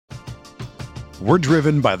We're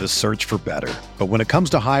driven by the search for better. But when it comes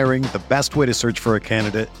to hiring, the best way to search for a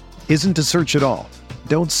candidate isn't to search at all.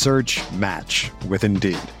 Don't search, match with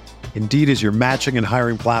Indeed. Indeed is your matching and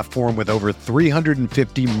hiring platform with over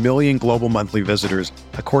 350 million global monthly visitors,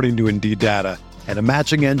 according to Indeed data, and a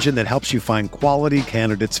matching engine that helps you find quality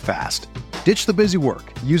candidates fast. Ditch the busy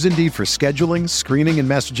work. Use Indeed for scheduling, screening, and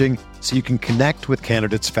messaging so you can connect with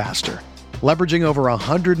candidates faster. Leveraging over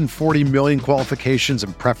 140 million qualifications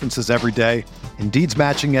and preferences every day, Indeed's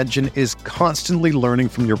matching engine is constantly learning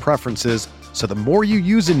from your preferences, so the more you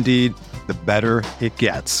use Indeed, the better it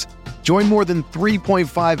gets. Join more than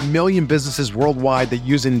 3.5 million businesses worldwide that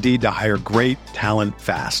use Indeed to hire great talent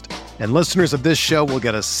fast. And listeners of this show will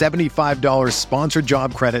get a $75 sponsored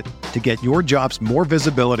job credit to get your jobs more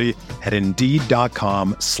visibility at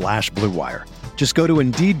Indeed.com/Blue Wire. Just go to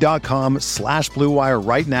Indeed.com/Blue Wire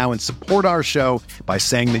right now and support our show by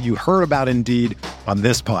saying that you heard about Indeed on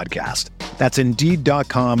this podcast. That's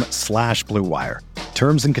Indeed.com/Blue Wire.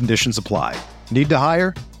 Terms and conditions apply. Need to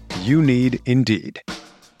hire? You need Indeed.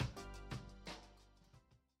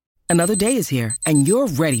 Another day is here, and you're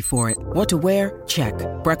ready for it. What to wear? Check.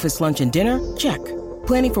 Breakfast, lunch, and dinner? Check.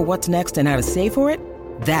 Planning for what's next and how to save for it?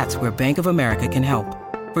 That's where Bank of America can help.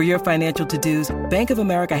 For your financial to-dos, Bank of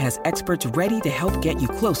America has experts ready to help get you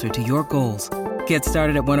closer to your goals. Get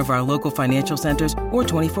started at one of our local financial centers or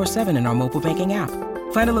 24/7 in our mobile banking app.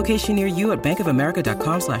 Find a location near you at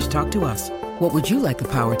bankofamerica.com/talktous. What would you like the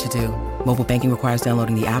power to do? Mobile banking requires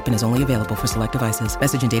downloading the app and is only available for select devices.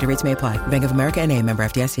 Message and data rates may apply. Bank of America N.A., member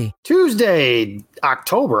FDIC. Tuesday,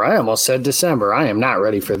 October. I almost said December. I am not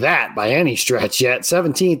ready for that by any stretch yet.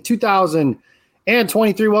 17th,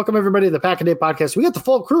 2023. Welcome, everybody, to the Pack a Day podcast. We got the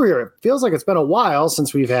full crew here. It feels like it's been a while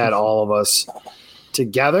since we've had all of us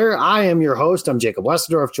together. I am your host. I'm Jacob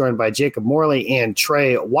Westendorf, joined by Jacob Morley and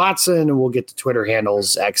Trey Watson. We'll get to Twitter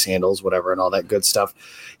handles, X handles, whatever, and all that good stuff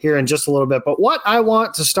here in just a little bit. But what I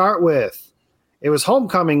want to start with, it was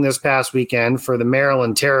homecoming this past weekend for the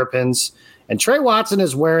Maryland Terrapins, and Trey Watson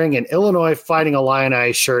is wearing an Illinois Fighting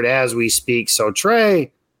Illini shirt as we speak. So,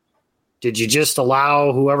 Trey, did you just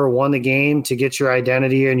allow whoever won the game to get your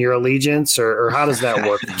identity and your allegiance, or how does that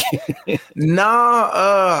work?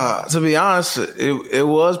 Nah, to be honest, it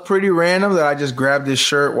was pretty random that I just grabbed this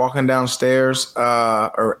shirt walking downstairs,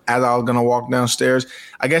 or as I was going to walk downstairs.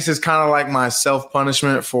 I guess it's kind of like my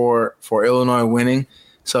self-punishment for Illinois winning.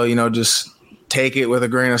 So, just take it with a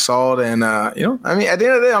grain of salt. And, at the end of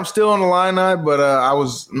the day, I'm still on the Illini, but I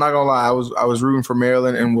was I'm not going to lie. I was rooting for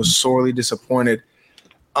Maryland and was sorely disappointed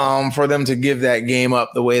for them to give that game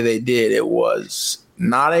up the way they did. It was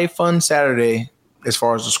not a fun Saturday as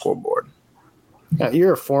far as the scoreboard. Yeah,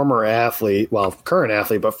 you're a former athlete, well, current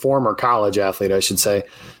athlete, but former college athlete, I should say.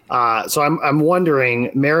 So I'm wondering,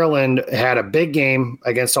 Maryland had a big game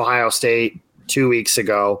against Ohio State 2 weeks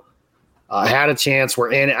ago. Had a chance.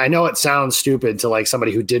 We're in it. I know it sounds stupid to like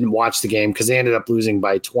somebody who didn't watch the game because they ended up losing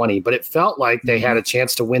by 20, but it felt like they had a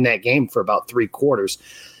chance to win that game for about 3 quarters.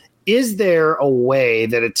 Is there a way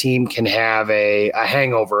that a team can have a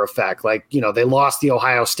hangover effect? Like, they lost to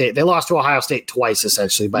Ohio State twice,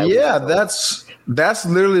 essentially. That's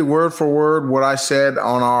literally word for word what I said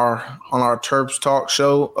on our Terps Talk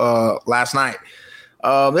show last night.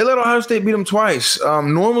 They let Ohio State beat them twice.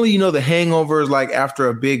 Normally, the hangover is like after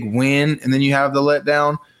a big win, and then you have the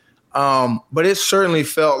letdown. But it certainly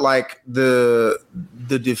felt like the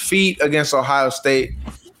defeat against Ohio State.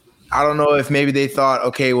 I don't know if maybe they thought,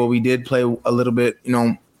 okay, well, we did play a little bit,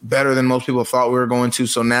 better than most people thought we were going to.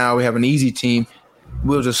 So now we have an easy team.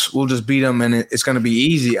 We'll just beat them, and it's going to be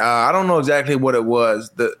easy. I don't know exactly what it was.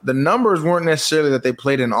 The numbers weren't necessarily that they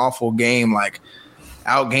played an awful game, like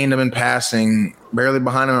outgained them in passing, barely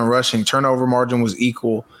behind them in rushing. Turnover margin was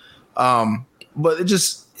equal. But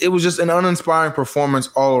it was just an uninspiring performance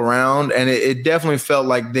all around, and it definitely felt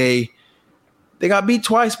like they got beat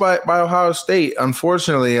twice by Ohio State.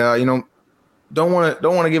 Unfortunately, don't want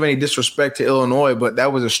to give any disrespect to Illinois, but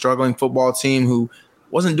that was a struggling football team who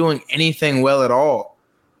wasn't doing anything well at all.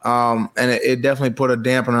 And it definitely put a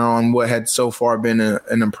dampener on what had so far been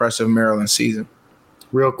an impressive Maryland season.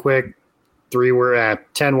 Real quick,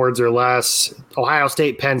 10 words or less. Ohio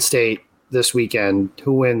State, Penn State this weekend.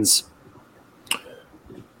 Who wins?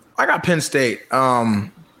 I got Penn State. I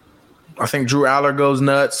think Drew Aller goes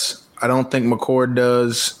nuts. I don't think McCord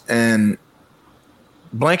does. And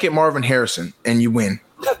blanket Marvin Harrison, and you win.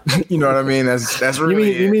 You know what I mean? That's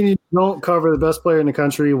really you mean you don't cover the best player in the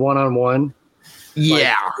country one-on-one?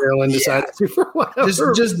 Yeah. Like Maryland decided to for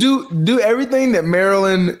whatever. Just do everything that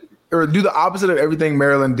Maryland – or do the opposite of everything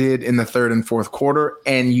Maryland did in the third and fourth quarter,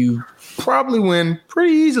 and you probably win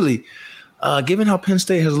pretty easily. given how Penn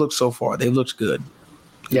State has looked so far, they've looked good.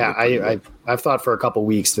 Yeah, I've thought for a couple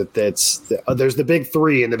weeks that there's the big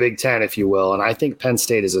three in the Big Ten, if you will, and I think Penn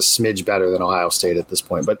State is a smidge better than Ohio State at this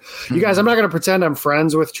point. But you guys, I'm not going to pretend I'm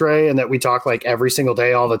friends with Trey and that we talk like every single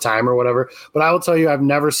day all the time or whatever, but I will tell you I've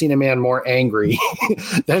never seen a man more angry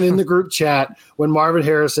than in the group chat when Marvin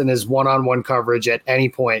Harrison is one-on-one coverage at any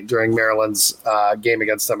point during Maryland's game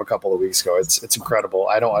against them a couple of weeks ago. It's incredible.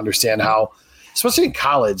 I don't understand how – especially in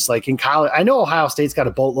college, I know Ohio State's got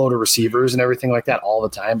a boatload of receivers and everything like that all the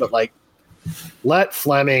time, but like let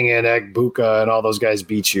Fleming and Egbuka and all those guys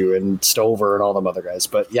beat you and Stover and all them other guys.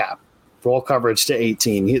 But yeah, roll coverage to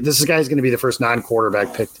 18. This guy's going to be the first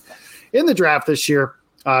non-quarterback picked in the draft this year.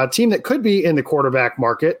 Team that could be in the quarterback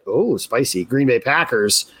market. Oh, spicy. Green Bay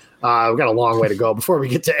Packers. We've got a long way to go before we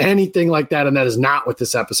get to anything like that. And that is not what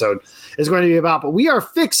this episode is going to be about, but we are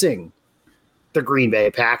fixing the Green Bay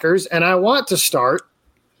Packers. And I want to start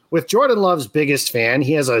with Jordan Love's biggest fan.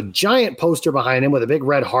 He has a giant poster behind him with a big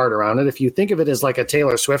red heart around it. If you think of it as like a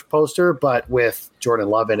Taylor Swift poster, but with Jordan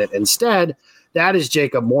Love in it instead, that is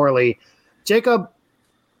Jacob Morley. Jacob,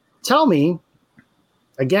 tell me,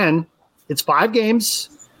 again, it's 5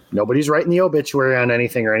 games. Nobody's writing the obituary on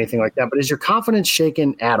anything or anything like that, but is your confidence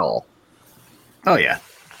shaken at all? Oh, yeah.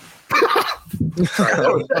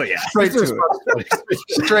 Oh yeah, straight to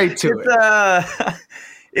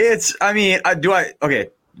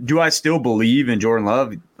it. Do I still believe in Jordan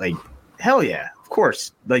Love? Like, hell yeah, of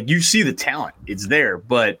course. Like, you see the talent, it's there,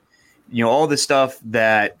 but all the stuff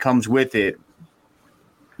that comes with it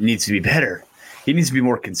needs to be better. He needs to be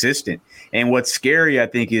more consistent. And what's scary, I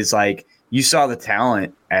think, is like you saw the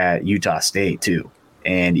talent at Utah State too,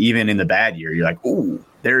 and even in the bad year, you're like, ooh,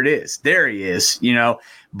 there it is, there he is,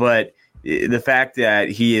 but the fact that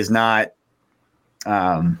he is not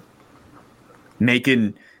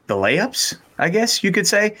making the layups, I guess you could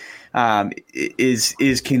say,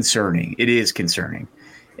 is concerning. It is concerning.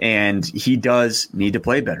 And he does need to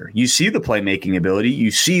play better. You see the playmaking ability.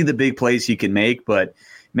 You see the big plays he can make. But,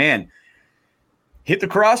 man, hit the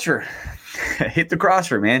crosser. Hit the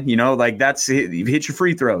crosser, man. Hit your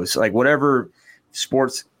free throws. Like, whatever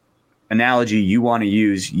sports analogy you want to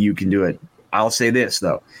use, you can do it. I'll say this,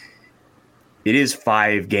 though. It is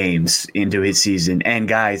 5 games into his season, and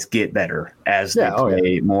guys get better as they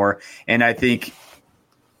play more. And I think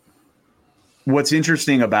what's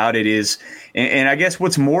interesting about it is, and I guess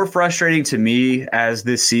what's more frustrating to me as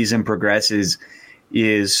this season progresses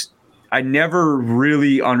is I never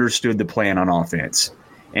really understood the plan on offense.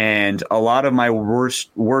 And a lot of my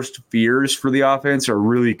worst fears for the offense are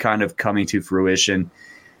really kind of coming to fruition.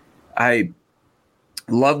 I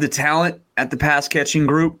love the talent at the pass catching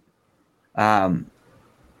group.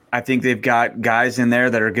 I think they've got guys in there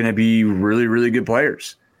that are going to be really, really good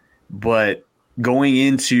players, but going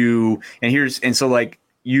into,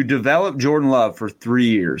 you develop Jordan Love for 3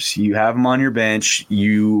 years, you have him on your bench,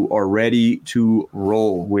 you are ready to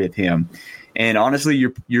roll with him. And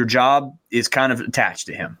honestly, your job is kind of attached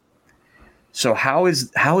to him. So how is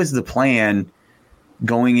the plan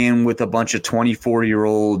going in with a bunch of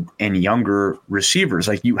 24-year-old and younger receivers?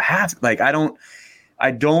 Like, you have,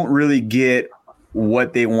 I don't really get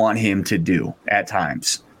what they want him to do at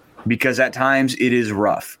times, because at times it is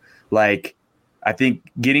rough. Like, I think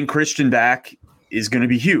getting Christian back is going to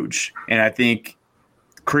be huge. And I think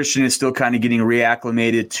Christian is still kind of getting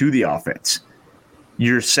reacclimated to the offense.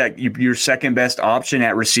 Your second best option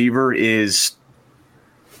at receiver is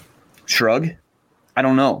shrug. I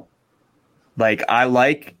don't know. Like, I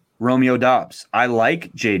like Romeo Doubs. I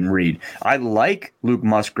like Jaden Reed. I like Luke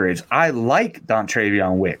Musgraves. I like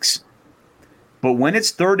Dontrevion Wicks. But when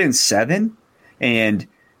it's 3rd and 7 and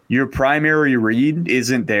your primary read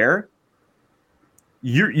isn't there,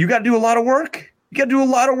 you got to do a lot of work. You got to do a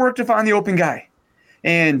lot of work to find the open guy.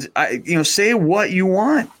 And say what you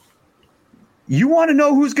want. You want to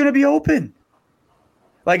know who's going to be open.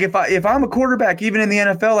 Like, if I'm a quarterback, even in the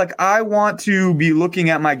NFL, like, I want to be looking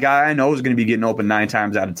at my guy I know is going to be getting open 9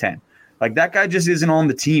 times out of 10. Like, that guy just isn't on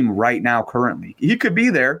the team right now currently. He could be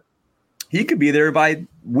there. He could be there by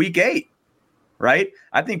week 8, right?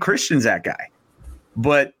 I think Christian's that guy.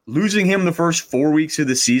 But losing him the first 4 weeks of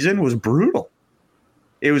the season was brutal.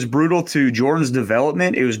 It was brutal to Jordan's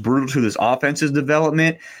development. It was brutal to this offense's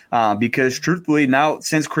development because, truthfully, now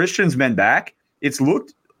since Christian's been back, it's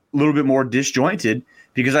looked a little bit more disjointed,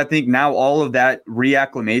 because I think now all of that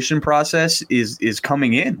reacclimation process is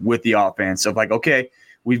coming in with the offense of like, okay,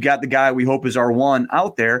 we've got the guy we hope is our one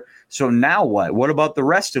out there. So now what? What about the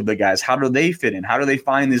rest of the guys? How do they fit in? How do they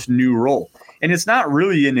find this new role? And it's not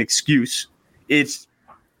really an excuse. It's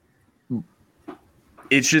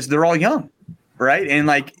just they're all young, right? And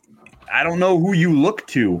like, I don't know who you look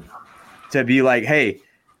to be like, hey,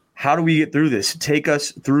 how do we get through this? Take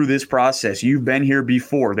us through this process. You've been here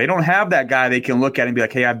before. They don't have that guy they can look at and be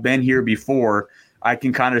like, hey, I've been here before. I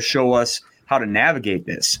can kind of show us how to navigate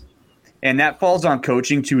this. And that falls on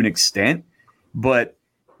coaching to an extent, but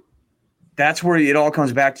that's where it all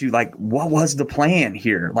comes back to, like, what was the plan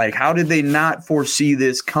here? Like, how did they not foresee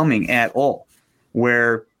this coming at all?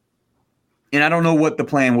 And I don't know what the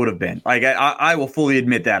plan would have been. Like, I will fully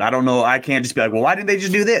admit that. I don't know. I can't just be like, well, why didn't they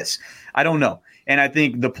just do this? I don't know. And I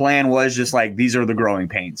think the plan was just like, these are the growing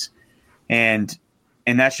pains. And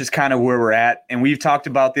that's just kind of where we're at. And we've talked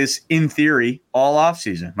about this in theory all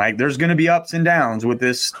offseason. Like, there's going to be ups and downs with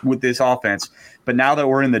this offense. But now that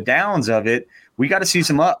we're in the downs of it, we got to see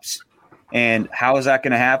some ups. And how is that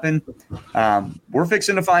going to happen? We're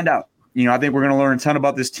fixing to find out. I think we're going to learn a ton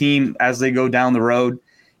about this team as they go down the road.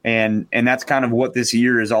 And that's kind of what this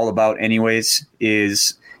year is all about anyways,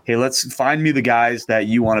 is, hey, let's find me the guys that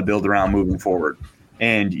you want to build around moving forward.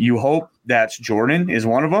 And you hope that Jordan is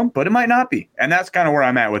one of them, but it might not be. And that's kind of where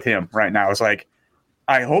I'm at with him right now. It's like,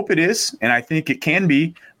 I hope it is, and I think it can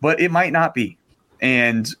be, but it might not be.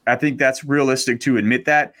 And I think that's realistic to admit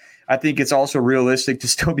that. I think it's also realistic to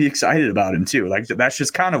still be excited about him too. Like, that's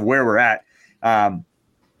just kind of where we're at.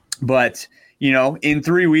 But in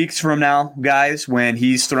 3 weeks from now, guys, when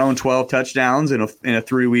he's thrown 12 touchdowns in a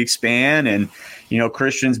 3-week span, and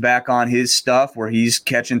Christian's back on his stuff where he's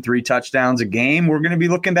catching 3 touchdowns a game, we're going to be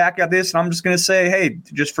looking back at this, and I'm just going to say, hey,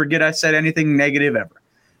 just forget I said anything negative ever,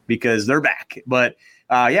 because they're back. But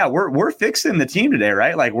we're fixing the team today,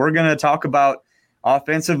 right? Like, we're going to talk about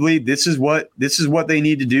offensively. This is what they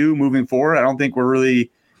need to do moving forward. I don't think we're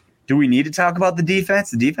really. Do we need to talk about the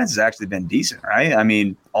defense? The defense has actually been decent, right? I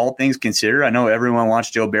mean, all things considered, I know everyone wants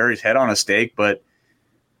Joe Barry's head on a stake, but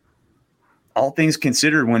all things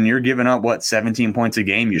considered, when you're giving up, 17 points a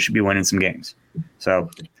game, you should be winning some games. So,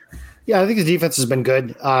 yeah, I think the defense has been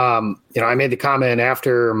good. I made the comment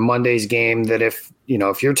after Monday's game that if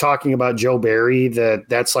you're talking about Joe Barry,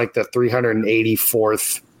 that's like the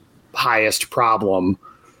 384th highest problem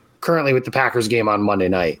currently with the Packers game on Monday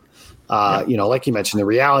night. Like you mentioned, the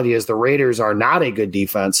reality is the Raiders are not a good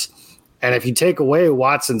defense. And if you take away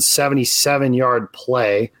Watson's 77-yard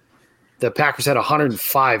play, the Packers had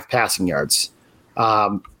 105 passing yards.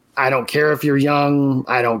 I don't care if you're young.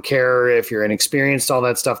 I don't care if you're inexperienced, all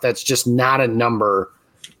that stuff. That's just not a number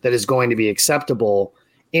that is going to be acceptable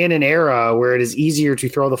in an era where it is easier to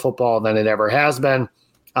throw the football than it ever has been.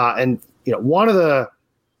 I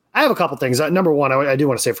have a couple things. Number one, I do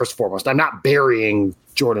want to say, first and foremost, I'm not burying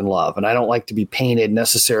Jordan Love, and I don't like to be painted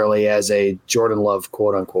necessarily as a Jordan Love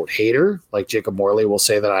quote-unquote hater, like Jacob Morley will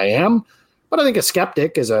say that I am. But I think a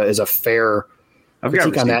skeptic is a fair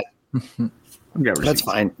critique on that. That's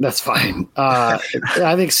fine. That's fine. I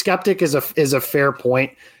think skeptic is a fair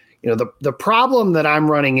point. The problem that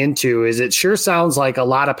I'm running into is it sure sounds like a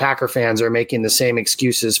lot of Packer fans are making the same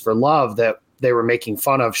excuses for Love that they were making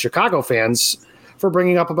fun of Chicago fans for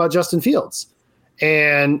bringing up about Justin Fields.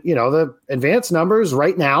 And, the advanced numbers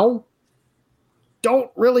right now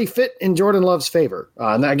don't really fit in Jordan Love's favor.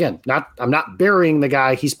 And again, I'm not burying the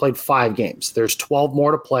guy. He's played 5 games. There's 12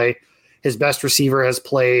 more to play. His best receiver has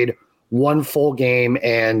played 1 full game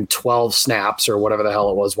and 12 snaps, or whatever the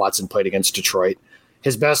hell it was Watson played against Detroit.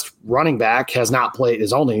 His best running back has not played,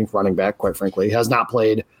 his only running back, quite frankly, has not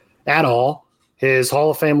played at all. His Hall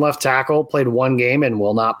of Fame left tackle played 1 game and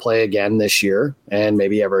will not play again this year, and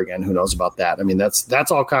maybe ever again. Who knows about that? I mean,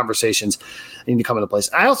 that's all conversations that need to come into place.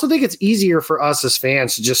 I also think it's easier for us as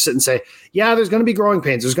fans to just sit and say, yeah, there's going to be growing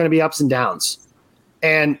pains. There's going to be ups and downs.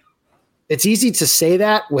 And it's easy to say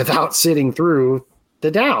that without sitting through the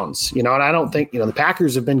downs, and I don't think, the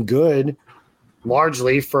Packers have been good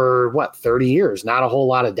largely for 30 years, not a whole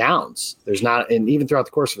lot of downs. There's not, and even throughout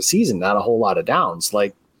the course of a season, not a whole lot of downs.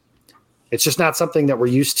 Like, it's just not something that we're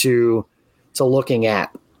used to looking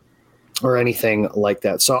at or anything like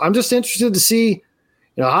that. So I'm just interested to see,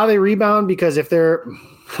 how they rebound, because if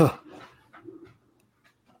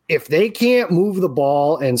they can't move the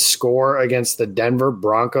ball and score against the Denver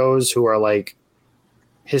Broncos, who are like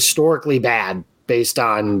historically bad based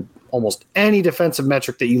on almost any defensive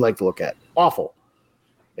metric that you like to look at, awful.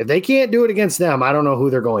 If they can't do it against them, I don't know who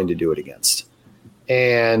they're going to do it against.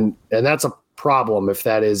 And that's a problem if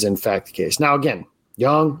that is in fact the case. Now, again,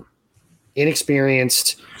 young,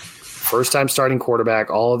 inexperienced, first-time starting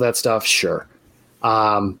quarterback, all of that stuff, sure.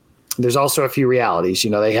 There's also a few realities.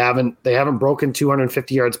 They haven't broken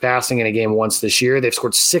 250 yards passing in a game once this year. They've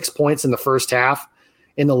scored 6 points in the first half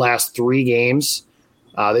in the last 3 games.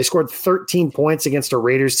 They scored 13 points against a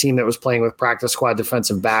Raiders team that was playing with practice squad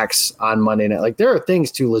defensive backs on Monday night. Like, there are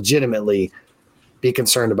things to legitimately be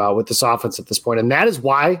concerned about with this offense at this point, and that is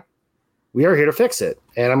why we are here to fix it.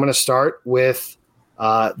 And I'm going to start with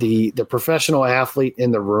the professional athlete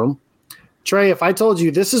in the room. Trey, if I told you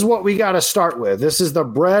this is what we got to start with, this is the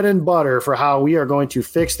bread and butter for how we are going to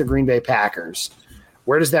fix the Green Bay Packers,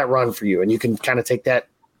 where does that run for you? And you can kind of take that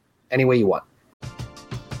any way you want.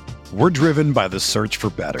 We're driven by the search for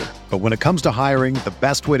better. But when it comes to hiring, the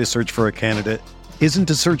best way to search for a candidate isn't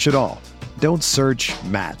to search at all. Don't search,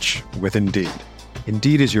 match with Indeed.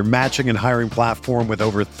 Indeed is your matching and hiring platform with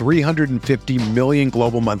over 350 million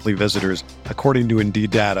global monthly visitors, according to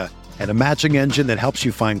Indeed data, and a matching engine that helps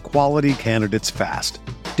you find quality candidates fast.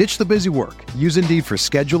 Ditch the busy work. Use Indeed for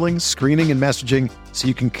scheduling, screening, and messaging so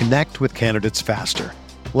you can connect with candidates faster.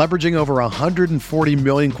 Leveraging over 140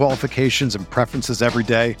 million qualifications and preferences every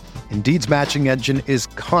day, Indeed's matching engine is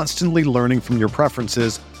constantly learning from your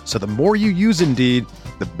preferences, so the more you use Indeed,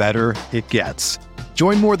 the better it gets.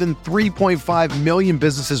 Join more than 3.5 million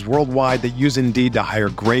businesses worldwide that use Indeed to hire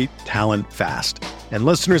great talent fast. And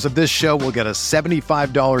listeners of this show will get a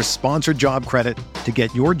 $75 sponsored job credit to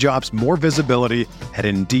get your jobs more visibility at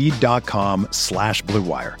Indeed.com/Blue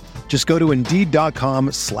Wire. Just go to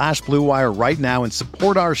Indeed.com/Blue Wire right now and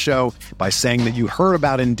support our show by saying that you heard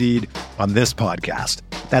about Indeed on this podcast.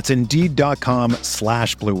 That's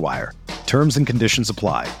Indeed.com/Blue Wire. Terms and conditions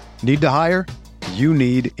apply. Need to hire? You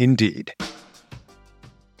need Indeed.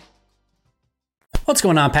 What's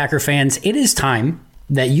going on, Packer fans? It is time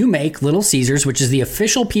that you make Little Caesars, which is the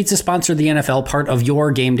official pizza sponsor of the NFL, part of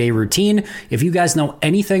your game day routine. If you guys know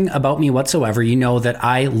anything about me whatsoever, you know that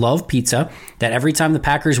I love pizza, that every time the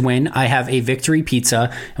Packers win, I have a victory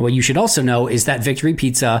pizza. And what you should also know is that victory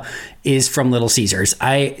pizza is from Little Caesars.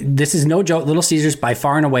 This is no joke. Little Caesars, by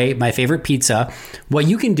far and away, my favorite pizza. What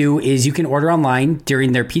you can do is you can order online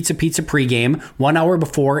during their Pizza pregame, 1 hour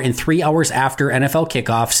before and 3 hours after NFL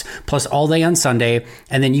kickoffs, plus all day on Sunday.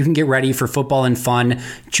 And then you can get ready for football and fun.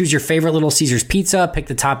 Choose your favorite Little Caesars pizza, pick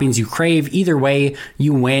the toppings you crave. Either way,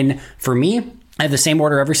 you win. For me, I have the same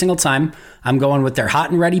order every single time. I'm going with their hot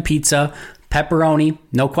and ready pizza, pepperoni,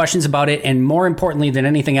 no questions about it. And more importantly than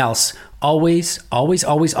anything else, always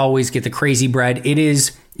get the crazy bread. It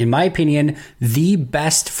is, in my opinion, the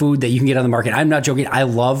best food that you can get on the market. I'm not joking. I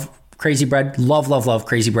love crazy bread. Love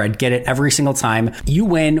crazy bread. Get it every single time. You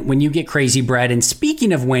win when you get crazy bread. And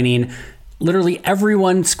speaking of winning, literally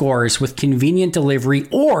everyone scores with convenient delivery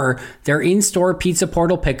or their in-store pizza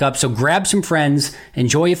portal pickup. So grab some friends,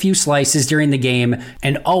 enjoy a few slices during the game,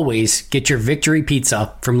 and always get your victory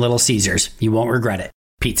pizza from Little Caesars. You won't regret it.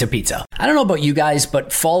 Pizza. I don't know about you guys,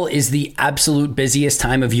 but fall is the absolute busiest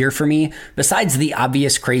time of year for me. Besides the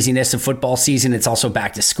obvious craziness of football season, it's also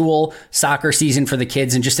back to school, soccer season for the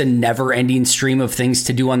kids, and just a never-ending stream of things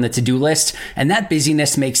to do on the to-do list. And that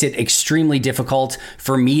busyness makes it extremely difficult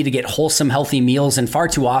for me to get wholesome, healthy meals, and far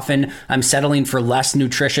too often I'm settling for less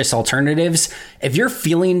nutritious alternatives. If you're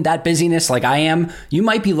feeling that busyness like I am, you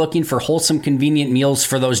might be looking for wholesome, convenient meals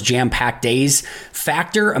for those jam-packed days.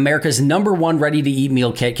 Factor, America's #1 ready-to-eat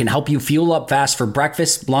meal kit, can help you fuel up fast for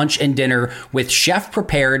breakfast, lunch, and dinner with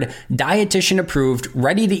chef-prepared, dietitian-approved,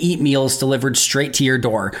 ready-to-eat meals delivered straight to your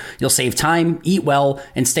door. You'll save time, eat well,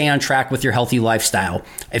 and stay on track with your healthy lifestyle.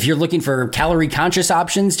 If you're looking for calorie-conscious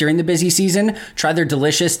options during the busy season, try their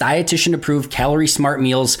delicious, dietitian-approved Calorie Smart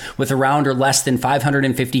meals with around or less than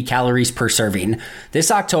 550 calories per serving.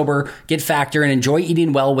 This October, get Factor and enjoy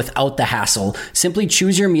eating well without the hassle. Simply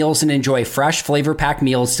choose your meals and enjoy fresh, flavor-packed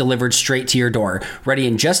meals delivered straight to your door. Ready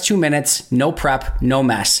in just 2 minutes, no prep, no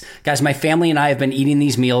mess. Guys, my family and I have been eating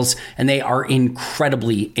these meals and they are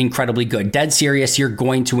incredibly good. Dead serious, you're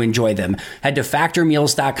going to enjoy them. Head to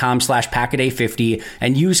factormeals.com/Packaday50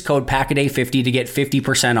 and use code Packaday50 to get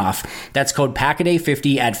 50% off. That's code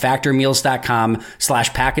Packaday50 at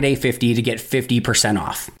factormeals.com/Packaday50 to get 50%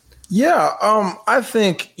 off. Yeah, I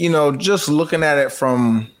think, just looking at it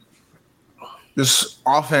from just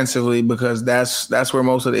offensively, because that's where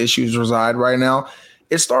most of the issues reside right now.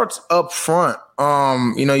 It starts up front.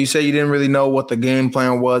 You say you didn't really know what the game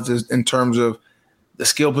plan was in terms of the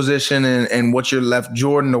skill position and what you're left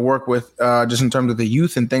Jordan to work with, just in terms of the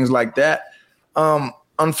youth and things like that.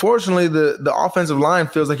 Unfortunately, the offensive line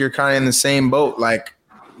feels like you're kind of in the same boat. Like,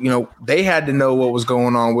 they had to know what was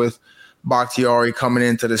going on with Bakhtiari coming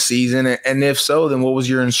into the season, and if so, then what was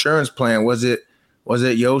your insurance plan? Was it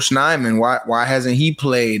Yosh Nijman? Why hasn't he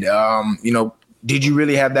played? Did you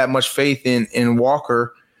really have that much faith in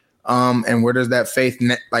Walker? And where does that faith,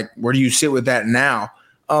 where do you sit with that now?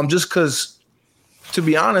 Just because, to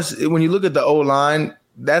be honest, when you look at the O-line,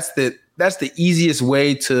 that's that's the easiest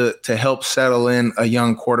way to help settle in a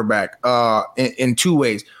young quarterback in two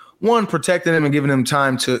ways. One, protecting him and giving him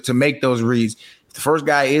time to make those reads. If the first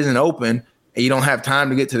guy isn't open and you don't have time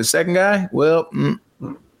to get to the second guy, well,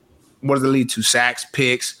 what does it lead to? Sacks,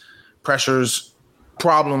 picks, pressures,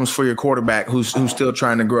 problems for your quarterback who's still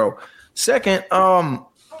trying to grow. Second,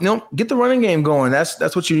 get the running game going.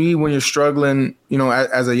 That's what you need when you're struggling,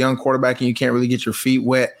 as a young quarterback and you can't really get your feet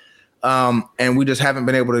wet. And we just haven't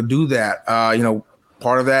been able to do that.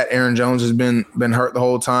 Part of that, Aaron Jones has been hurt the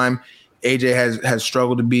whole time. AJ has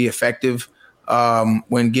struggled to be effective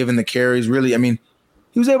when given the carries. Really, I mean,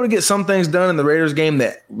 he was able to get some things done in the Raiders game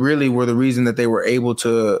that really were the reason that they were able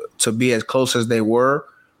to be as close as they were.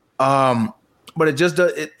 But it just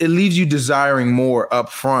it leaves you desiring more up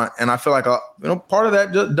front, and I feel like part of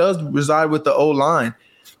that does reside with the O-line.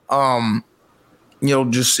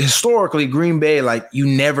 Just historically, Green Bay, like, you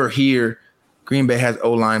never hear Green Bay has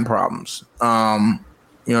O-line problems.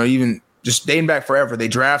 Even just dating back forever, they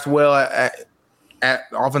draft well at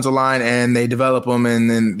offensive line and they develop them, and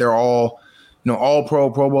then they're all pro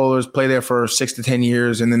bowlers, play there for 6 to 10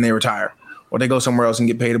 years, and then they retire or they go somewhere else and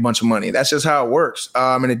get paid a bunch of money. That's just how it works.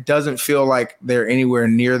 And it doesn't feel like they're anywhere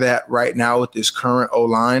near that right now with this current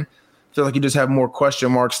O-line. I feel like you just have more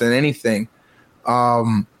question marks than anything.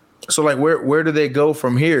 So like, where do they go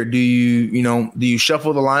from here? Do you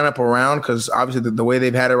shuffle the lineup around? Because obviously the way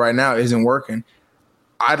they've had it right now isn't working.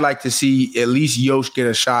 I'd like to see at least Yosh get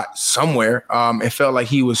a shot somewhere. It felt like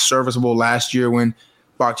he was serviceable last year when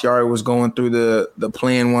Bakhtiari was going through the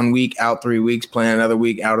playing 1 week, out 3 weeks, playing another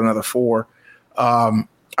week, out another 4.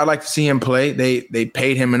 I'd like to see him play. They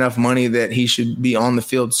paid him enough money that he should be on the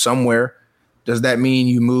field somewhere. Does that mean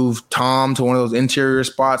you move Tom to one of those interior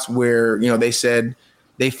spots where, they said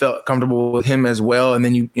they felt comfortable with him as well, and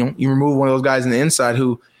then you remove one of those guys on the inside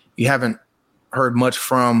who you haven't heard much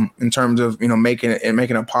from in terms of making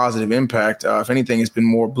a positive impact. If anything, it's been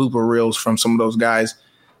more blooper reels from some of those guys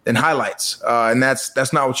than highlights, and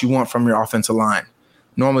that's not what you want from your offensive line.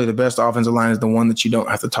 Normally, the best offensive line is the one that you don't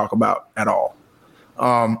have to talk about at all.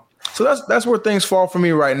 So that's where things fall for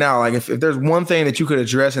me right now. Like, if there's one thing that you could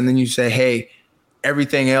address and then you say, hey,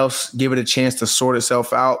 everything else, give it a chance to sort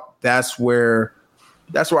itself out, that's where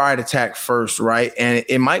I'd attack first, right? And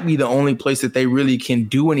it might be the only place that they really can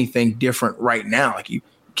do anything different right now. Like, you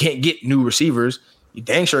can't get new receivers. You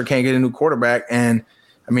dang sure can't get a new quarterback. And,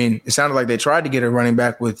 I mean, it sounded like they tried to get a running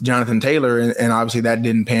back with Jonathan Taylor, and obviously that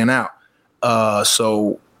didn't pan out.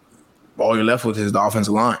 So all you're left with is the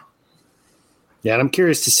offensive line. Yeah, and I'm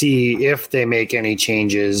curious to see if they make any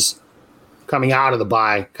changes coming out of the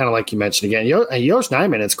bye, kind of like you mentioned again. Yosh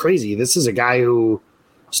Nijman, it's crazy. This is a guy who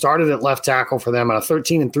started at left tackle for them on a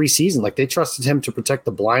 13-3 season. Like, they trusted him to protect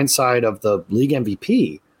the blind side of the league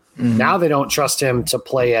MVP. Mm-hmm. Now they don't trust him to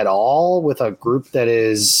play at all with a group that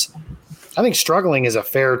is, I think, struggling is a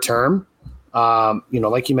fair term.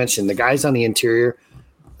 Like you mentioned, the guys on the interior,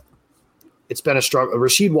 it's been a struggle.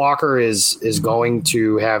 Rasheed Walker is going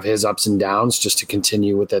to have his ups and downs, just to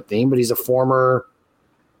continue with that theme, but he's a former,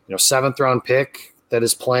 7th round pick that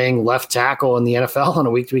is playing left tackle in the NFL on a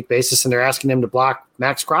week-to-week basis, and they're asking him to block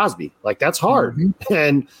Max Crosby. Like, that's hard.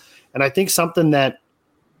 Mm-hmm. And I think something that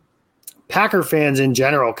Packer fans in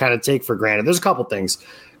general kind of take for granted. There's a couple things,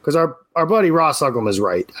 because our buddy Ross Uglum is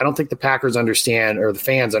right. I don't think the Packers understand, or the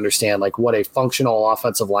fans understand, like, what a functional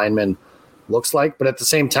offensive lineman looks like. But at the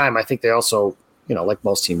same time, I think they also, like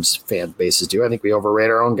most teams' fan bases do, I think we overrate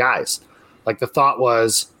our own guys. Like, the thought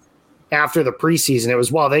was, after the preseason, it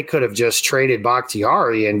was, well, they could have just traded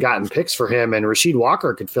Bakhtiari and gotten picks for him, and Rasheed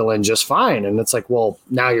Walker could fill in just fine. And it's like, well,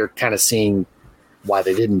 now you're kind of seeing why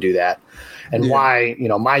they didn't do that, and why,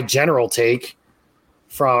 my general take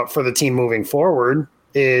for the team moving forward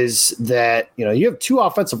is that, you have 2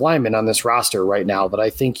 offensive linemen on this roster right now that I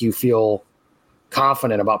think you feel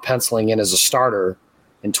confident about penciling in as a starter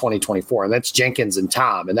in 2024, and that's Jenkins and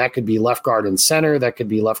Tom. And that could be left guard and center, that could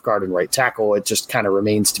be left guard and right tackle. It just kind of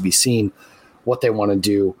remains to be seen what they want to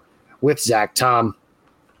do with Zach Tom,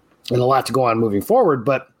 and a lot to go on moving forward.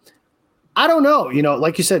 But I don't know,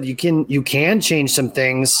 like you said, you can change some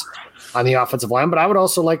things on the offensive line, but I would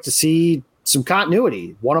also like to see some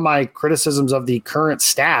continuity. One of my criticisms of the current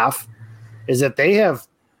staff is that they have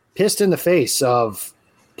pissed in the face of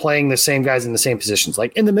playing the same guys in the same positions.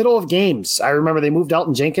 Like, in the middle of games, I remember they moved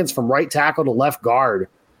Elton Jenkins from right tackle to left guard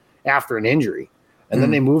after an injury. And then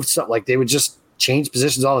they moved something, like, they would just change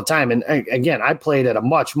positions all the time. And again, I played at a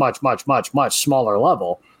much, much, much, much, much smaller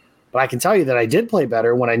level, but I can tell you that I did play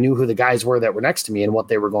better when I knew who the guys were that were next to me and what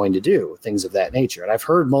they were going to do, things of that nature. And I've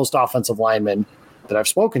heard most offensive linemen that I've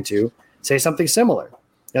spoken to say something similar.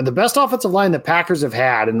 And the best offensive line the Packers have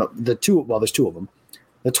had, and there's two of them.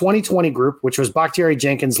 The 2020 group, which was Bakhtiari,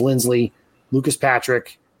 Jenkins, Lindsley, Lucas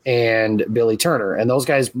Patrick, and Billy Turner. And those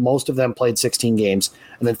guys, most of them played 16 games.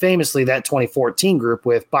 And then famously, that 2014 group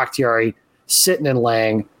with Bakhtiari, Sitton, and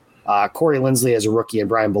Lang, Corey Lindsley as a rookie, and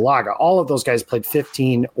Brian Bulaga. All of those guys played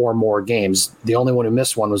 15 or more games. The only one who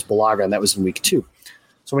missed one was Bulaga, and that was in week 2.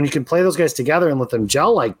 So when you can play those guys together and let them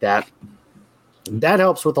gel like that, that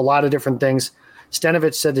helps with a lot of different things.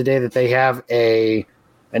 Stenavich said today that they have an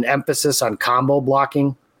emphasis on combo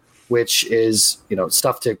blocking, which is,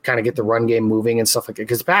 stuff to kind of get the run game moving and stuff like that.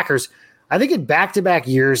 Because Packers, I think in back-to-back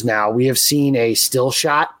years now, we have seen a still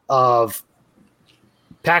shot of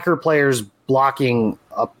Packer players blocking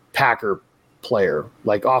a Packer player,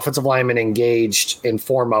 like offensive linemen engaged in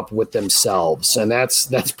form up with themselves, and that's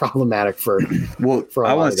problematic for. Well, for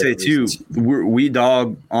I want to say too, we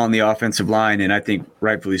dog on the offensive line, and I think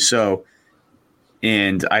rightfully so.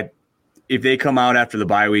 And if they come out after the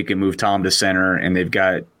bye week and move Tom to center, and they've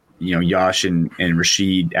got Yosh and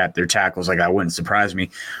Rashid at their tackles, like, that wouldn't surprise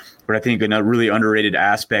me. But I think a really underrated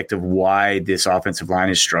aspect of why this offensive line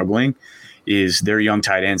is struggling is their young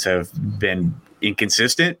tight ends have been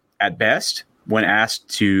inconsistent at best when asked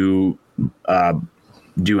to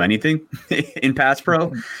do anything in pass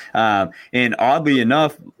pro. And oddly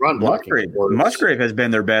enough, Musgrave has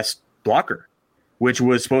been their best blocker, which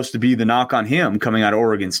was supposed to be the knock on him coming out of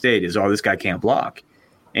Oregon State is, this guy can't block.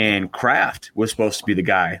 And Kraft was supposed to be the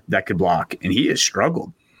guy that could block, and he has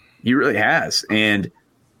struggled. He really has. And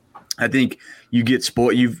I think you get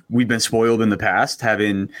spoiled. We've been spoiled in the past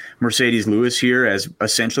having Mercedes Lewis here as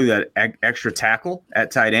essentially that extra tackle at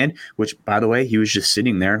tight end, which, by the way, he was just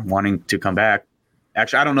sitting there wanting to come back.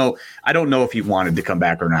 Actually, I don't know if he wanted to come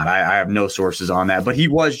back or not. I have no sources on that, but he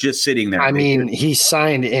was just sitting there. I mean, he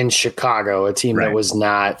signed in Chicago, a team that was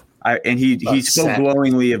not. And he spoke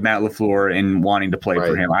glowingly of Matt LaFleur and wanting to play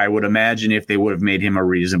for him. I would imagine if they would have made him a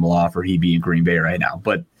reasonable offer, he'd be in Green Bay right now.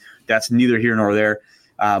 But that's neither here nor there.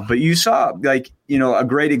 But you saw, a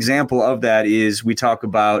great example of that is we talk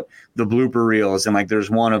about the blooper reels, and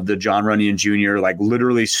there's one of the John Runyon Jr.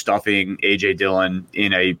 literally stuffing A.J. Dillon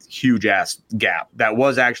in a huge ass gap that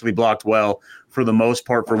was actually blocked well for the most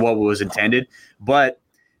part for what was intended. But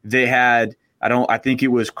they had, I think it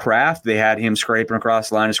was Kraft. They had him scraping across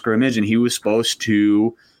the line of scrimmage, and he was supposed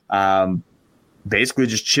to basically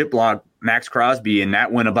just chip block Max Crosby, and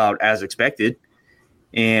that went about as expected.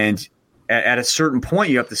 And at a certain point,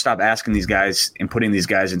 you have to stop asking these guys and putting these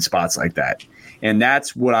guys in spots like that. And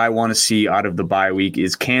that's what I want to see out of the bye week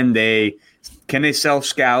is can they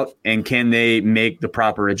self-scout and can they make the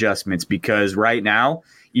proper adjustments? Because right now,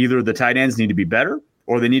 either the tight ends need to be better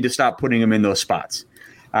or they need to stop putting them in those spots.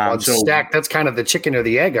 Stack, that's kind of the chicken or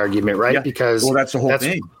the egg argument, right? Yeah. Because that's the whole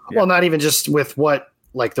thing. Yeah. Well, not even just with what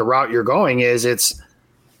the route you're going is, it's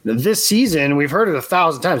this season, we've heard it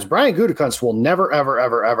 1,000 times. Brian Gutekunst will never, ever,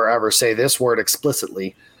 ever, ever, ever say this word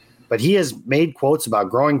explicitly, but he has made quotes about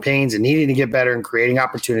growing pains and needing to get better and creating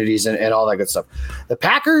opportunities and all that good stuff. The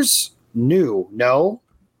Packers know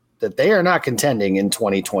that they are not contending in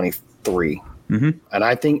 2023. Mm-hmm. And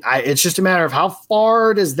I think it's just a matter of how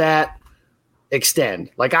far does that extend.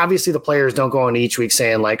 Obviously the players don't go into each week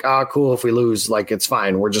saying cool, if we lose, it's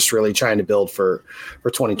fine. We're just really trying to build for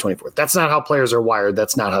 2024. That's not how players are wired.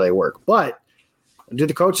 That's not how they work. But do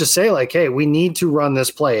the coaches say hey, we need to run this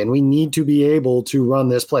play and we need to be able to run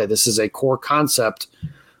this play? This is a core concept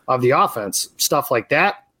of the offense. Stuff like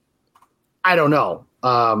that. I don't know.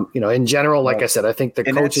 In general, I said, I think the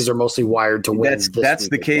coaches are mostly wired to win. That's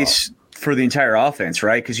the case for the entire offense,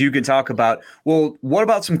 right? Because you can talk about, well, what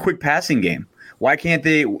about some quick passing game? Why can't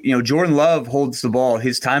they, Jordan Love holds the ball.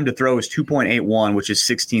 His time to throw is 2.81, which is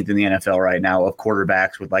 16th in the NFL right now of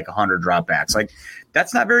quarterbacks with 100 dropbacks.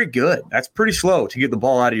 That's not very good. That's pretty slow to get the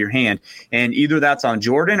ball out of your hand. And either that's on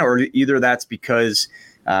Jordan or either that's because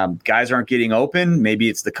guys aren't getting open. Maybe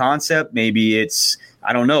it's the concept. Maybe it's,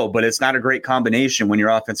 I don't know, but it's not a great combination when your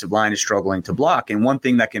offensive line is struggling to block. And one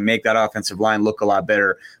thing that can make that offensive line look a lot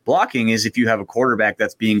better blocking is if you have a quarterback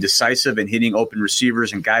that's being decisive and hitting open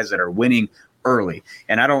receivers and guys that are winning early.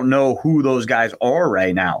 And I don't know who those guys are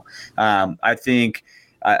right now. I think,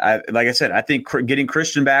 like I said, I think getting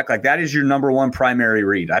Christian back, that is your number one primary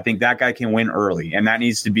read. I think that guy can win early, and that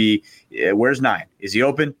needs to be, where's 9? Is he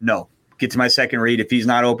open? No. Get to my second read. If he's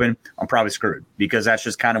not open, I'm probably screwed because that's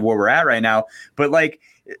just kind of where we're at right now. But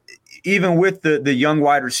even with the young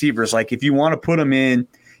wide receivers, if you want to put them in,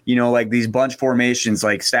 like these bunch formations,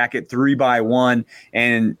 like stack it 3-by-1,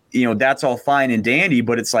 and that's all fine and dandy.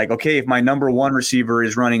 But it's like, okay, if my number 1 receiver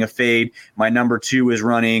is running a fade, my number 2 is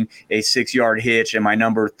running a 6-yard hitch, and my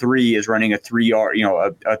number 3 is running a 3-yard,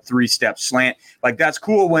 a 3-step slant, like that's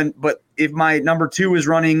cool. But if my number 2 is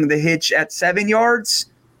running the hitch at 7 yards,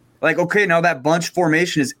 like, okay, now that bunch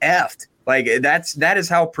formation is effed. Like that is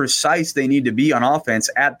how precise they need to be on offense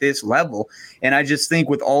at this level. And I just think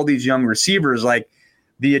with all these young receivers, like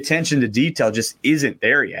the attention to detail just isn't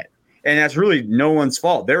there yet. And that's really no one's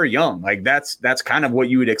fault. They're young. Like that's kind of what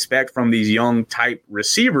you would expect from these young type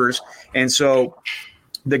receivers. And so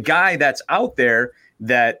the guy that's out there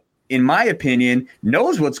that, in my opinion,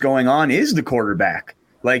 knows what's going on is the quarterback.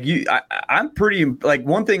 Like I'm pretty like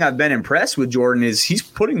one thing I've been impressed with Jordan is he's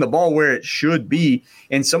putting the ball where it should be,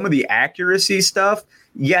 and some of the accuracy stuff,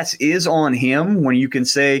 yes, is on him when you can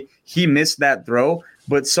say he missed that throw,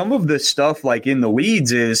 but some of the stuff like in the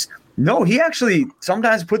weeds is no, he actually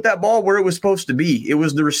sometimes put that ball where it was supposed to be. It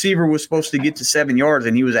was the receiver was supposed to get to 7 yards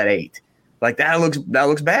and he was at 8. Like that looks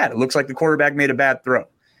bad. It looks like the quarterback made a bad throw.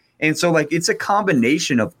 And so like it's a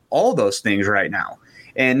combination of all those things right now.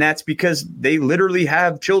 And that's because they literally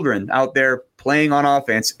have children out there playing on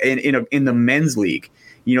offense in the men's league,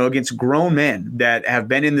 against grown men that have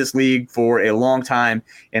been in this league for a long time,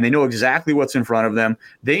 and they know exactly what's in front of them.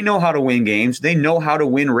 They know how to win games. They know how to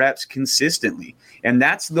win reps consistently. And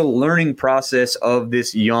that's the learning process of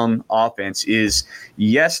this young offense is,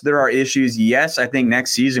 yes, there are issues. Yes, I think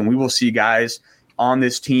next season we will see guys on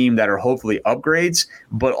this team that are hopefully upgrades,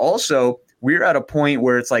 but also we're at a point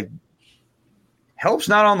where it's like, help's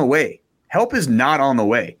not on the way. Help is not on the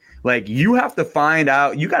way. Like you have to find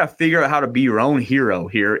out, you got to figure out how to be your own hero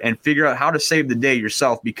here and figure out how to save the day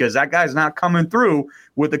yourself, because that guy's not coming through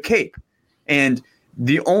with a cape. And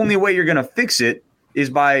the only way you're going to fix it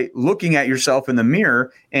is by looking at yourself in the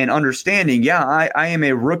mirror and understanding, I am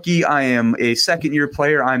a rookie. I am a second-year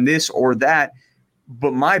player. I'm this or that,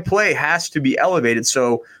 but my play has to be elevated.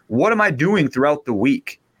 So what am I doing throughout the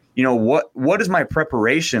week? What does my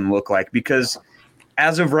preparation look like? Because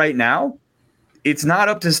as of right now, it's not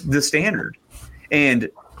up to the standard. And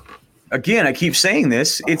again, I keep saying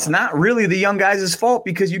this, it's not really the young guys' fault,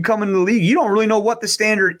 because you come into the league, you don't really know what the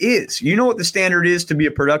standard is. You know what the standard is to be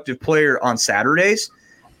a productive player on Saturdays.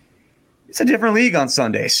 It's a different league on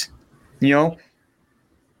Sundays. You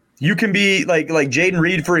can be like Jaden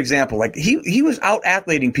Reed, for example. Like he was out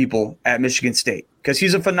athleting people at Michigan State because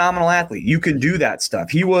he's a phenomenal athlete. You can do that stuff.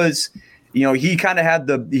 He was – he kind of had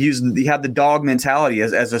the dog mentality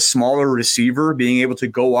as a smaller receiver, being able to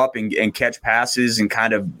go up and catch passes and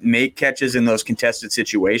kind of make catches in those contested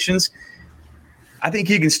situations. I think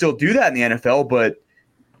he can still do that in the NFL, but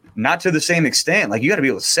not to the same extent. Like you got to be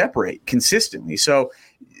able to separate consistently. So,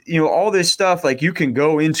 all this stuff, like you can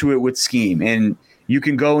go into it with scheme and you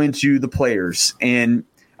can go into the players. And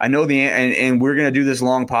I know and we're going to do this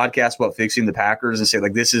long podcast about fixing the Packers and say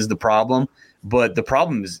like, this is the problem. But the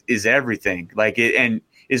problem is everything. And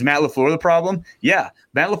is Matt LaFleur the problem? Yeah.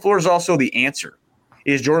 Matt LaFleur is also the answer.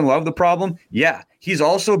 Is Jordan Love the problem? Yeah. He's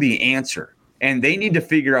also the answer. And they need to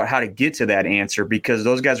figure out how to get to that answer, because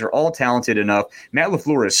those guys are all talented enough. Matt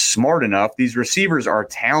LaFleur is smart enough. These receivers are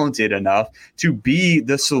talented enough to be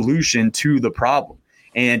the solution to the problem.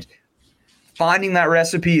 And finding that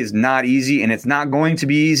recipe is not easy, and it's not going to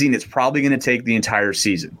be easy, and it's probably going to take the entire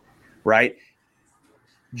season, right?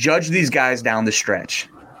 Judge these guys down the stretch.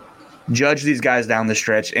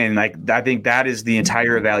 And I think that is the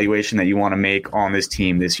entire evaluation that you want to make on this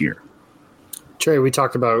team this year. Trey, we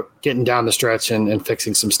talked about getting down the stretch and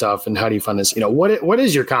fixing some stuff. And how do you find this? What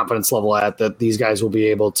is your confidence level at that these guys will be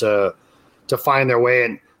able to find their way?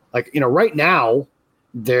 And right now,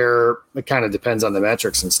 it kind of depends on the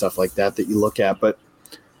metrics and stuff like that you look at. But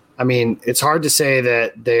I mean, it's hard to say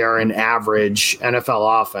that they are an average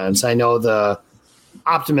NFL offense. I know the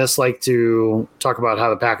optimists like to talk about how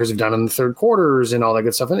the Packers have done in the third quarters and all that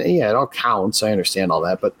good stuff. And yeah, it all counts. I understand all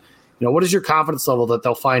that. But, what is your confidence level that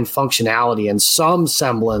they'll find functionality and some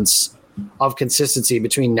semblance of consistency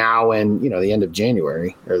between now and, the end of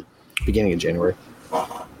January or beginning of January?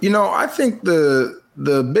 I think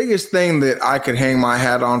the biggest thing that I could hang my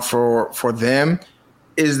hat on for them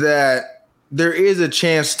is that there is a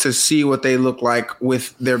chance to see what they look like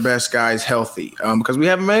with their best guys healthy, because we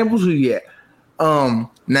haven't been able to yet.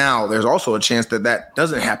 Now there's also a chance that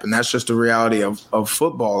doesn't happen. That's just the reality of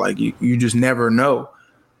football. Like you just never know.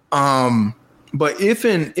 But if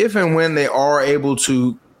and when they are able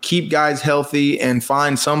to keep guys healthy and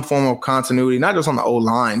find some form of continuity, not just on the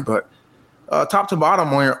O-line, but top to bottom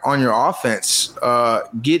on your offense,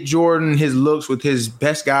 get Jordan his looks with his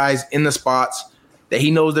best guys in the spots, that he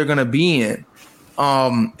knows they're going to be in.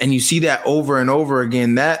 And you see that over and over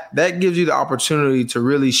again, that gives you the opportunity to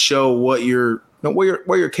really show what your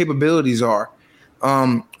capabilities are.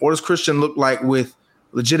 What does Christian look like with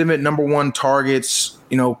legitimate number one targets,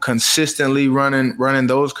 consistently running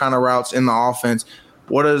those kind of routes in the offense?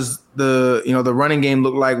 What does the running game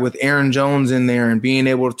look like with Aaron Jones in there and being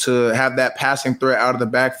able to have that passing threat out of the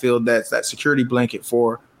backfield? That's that security blanket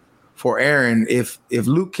for Aaron. If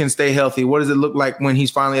Luke can stay healthy, what does it look like when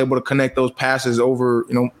he's finally able to connect those passes over,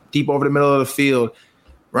 deep over the middle of the field,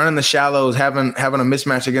 running the shallows, having a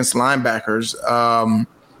mismatch against linebackers?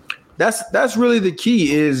 That's really the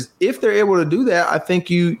key. Is if they're able to do that, I think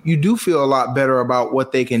you do feel a lot better about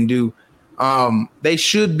what they can do. They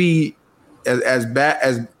should be as bad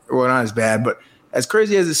as, well, not as bad, but as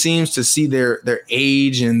crazy as it seems to see their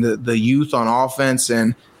age and the youth on offense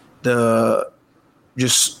and the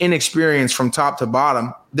just inexperience from top to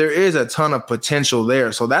bottom, there is a ton of potential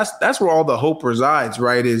there. So that's where all the hope resides,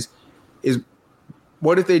 right? Is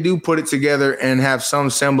what if they do put it together and have some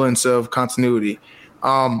semblance of continuity?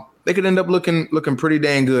 They could end up looking pretty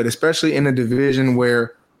dang good, especially in a division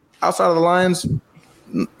where outside of the Lions,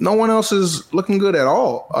 no one else is looking good at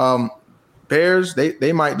all. Bears,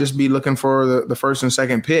 they might just be looking for the first and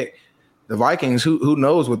second pick. The Vikings, who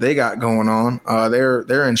knows what they got going on?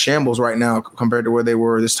 They're in shambles right now compared to where they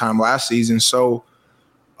were this time last season. So,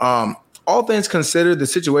 all things considered, the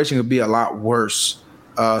situation could be a lot worse.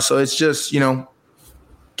 So it's just,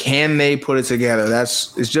 can they put it together?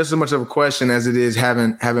 It's just as much of a question as it is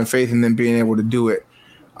having faith in them being able to do it.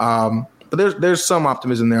 But there's some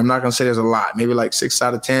optimism there. I'm not going to say there's a lot. Maybe like 6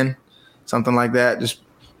 out of 10, something like that. Just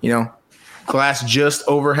glass just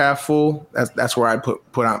over half full. That's where I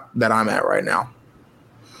put out that I'm at right now.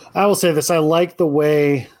 I will say this: I like the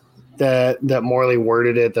way that Morley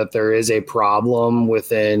worded it, that there is a problem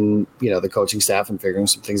within the coaching staff and figuring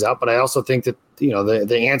some things out. But I also think that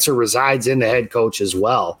the answer resides in the head coach as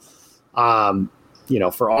well.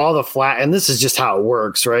 For all the flat, and this is just how it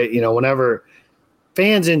works, right? Whenever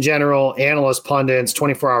fans in general, analysts, pundits,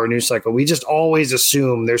 24-hour news cycle, we just always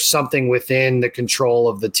assume there's something within the control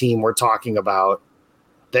of the team we're talking about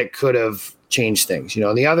that could have changed things.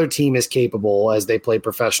 The other team is capable as they play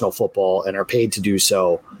professional football and are paid to do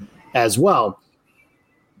so as well.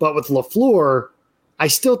 But with LaFleur, I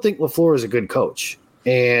still think LaFleur is a good coach.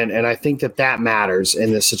 And I think that matters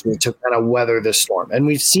in this situation to kind of weather this storm. And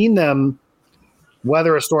we've seen them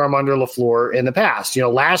weather a storm under LaFleur in the past.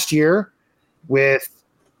 Last year, let's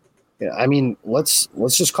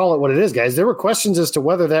just call it what it is, guys. There were questions as to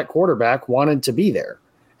whether that quarterback wanted to be there,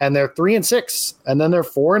 and they're 3-6, and then they're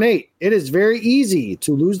 4-8. It is very easy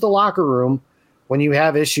to lose the locker room when you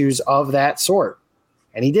have issues of that sort,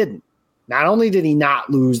 and he didn't. Not only did he not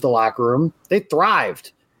lose the locker room, they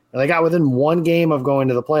thrived, and they got within one game of going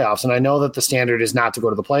to the playoffs. And I know that the standard is not to go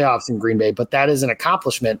to the playoffs in Green Bay, but that is an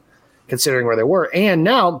accomplishment considering where they were. And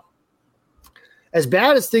now, as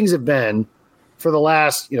bad as things have been for the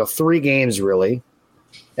last 3 games, really,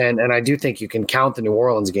 and I do think you can count the New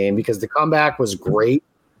Orleans game because the comeback was great,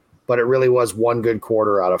 but it really was one good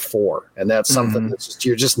quarter out of 4, and that's something that's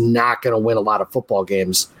you're just not going to win a lot of football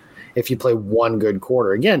games if you play one good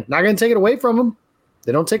quarter. Again, not going to take it away from them.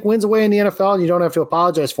 They don't take wins away in the NFL, and you don't have to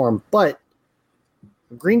apologize for them. But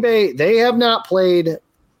Green Bay, they have not played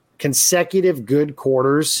consecutive good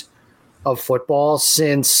quarters of football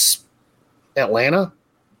since Atlanta.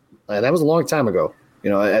 That was a long time ago.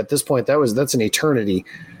 At this point, that's an eternity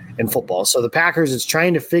in football. So the Packers, it's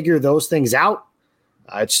trying to figure those things out.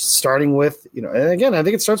 It's starting with, and again, I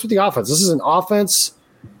think it starts with the offense. This is an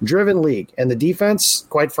offense-driven league, and the defense,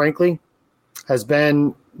 quite frankly, has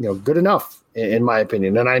been, good enough, in my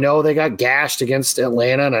opinion. And I know they got gashed against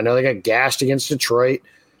Atlanta, and I know they got gashed against Detroit.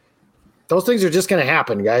 Those things are just going to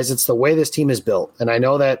happen, guys. It's the way this team is built. And I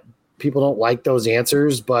know that people don't like those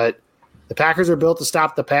answers, but the Packers are built to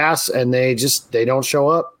stop the pass, and they don't show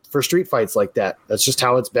up for street fights like that. That's just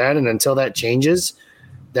how it's been. And until that changes,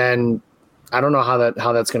 then I don't know how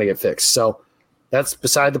that's going to get fixed. So that's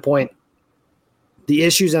beside the point. The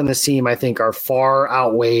issues on this team, I think, are far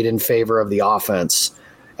outweighed in favor of the offense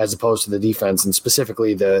as opposed to the defense, and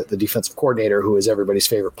specifically the defensive coordinator, who is everybody's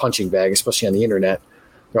favorite punching bag, especially on the internet,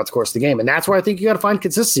 throughout the course of the game. And that's why I think you got to find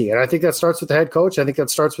consistency. And I think that starts with the head coach. I think that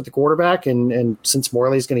starts with the quarterback. And since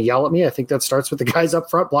Morley's going to yell at me, I think that starts with the guys up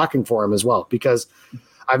front blocking for him as well, because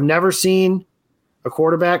I've never seen a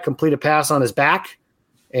quarterback complete a pass on his back.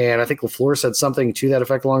 And I think LaFleur said something to that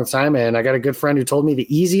effect a long time. And I got a good friend who told me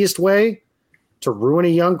the easiest way to ruin a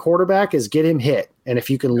young quarterback is get him hit. And if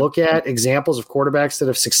you can look at examples of quarterbacks that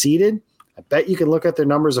have succeeded, I bet you can look at their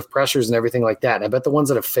numbers of pressures and everything like that. And I bet the ones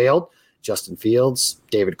that have failed Justin Fields,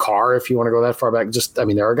 David Carr, if you want to go that far back.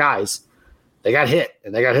 There are guys. They got hit,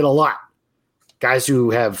 and they got hit a lot. Guys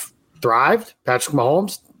who have thrived, Patrick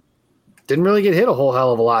Mahomes, didn't really get hit a whole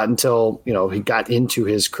hell of a lot until, he got into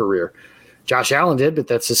his career. Josh Allen did, but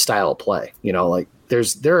that's his style of play.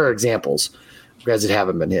 There are examples of guys that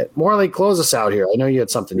haven't been hit. Morley, close us out here. I know you had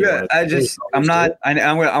something. I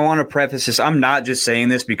want to preface this. I'm not just saying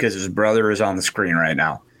this because his brother is on the screen right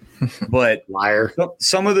now, but liar.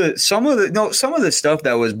 Some of the stuff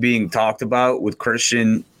that was being talked about with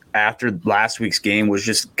Christian after last week's game was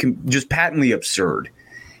just patently absurd.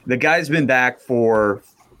 The guy's been back for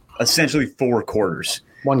essentially 4 quarters.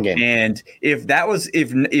 One game. And if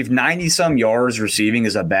 90 some yards receiving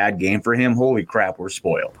is a bad game for him, holy crap, we're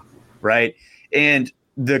spoiled. Right. And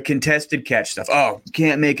the contested catch stuff. Oh,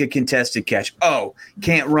 can't make a contested catch. Oh,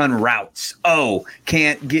 can't run routes. Oh,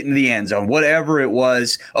 can't get in the end zone. Whatever it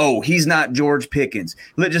was. Oh, he's not George Pickens.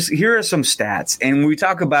 Here are some stats. And when we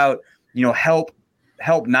talk about, help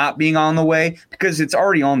not being on the way, because it's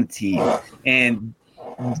already on the team, and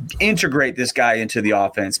integrate this guy into the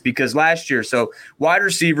offense, because last year, so wide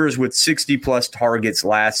receivers with 60 plus targets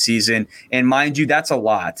last season, and mind you, that's a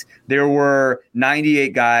lot. There were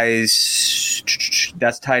 98 guys,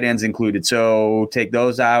 that's tight ends included, so take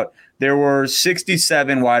those out. There were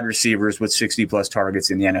 67 wide receivers with 60 plus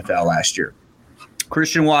targets in the NFL last year.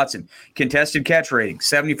 Christian Watson, contested catch rating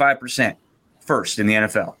 75%, first in the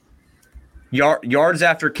NFL. Yards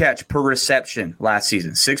after catch per reception last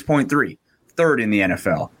season 6.3, third in the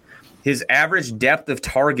NFL. His average depth of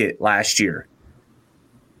target last year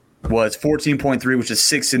was 14.3, which is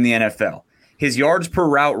 6th in the NFL. His yards per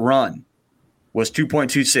route run was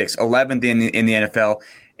 2.26, 11th in the NFL.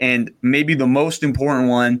 And maybe the most important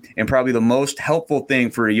one, and probably the most helpful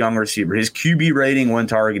thing for a young receiver, his QB rating when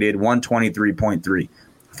targeted, 123.3,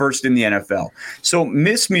 first in the NFL. So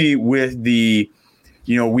miss me with the,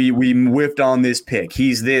 we whiffed on this pick.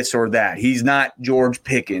 He's this or that. He's not George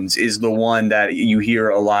Pickens is the one that you hear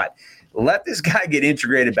a lot. Let this guy get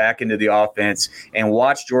integrated back into the offense and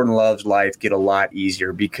watch Jordan Love's life get a lot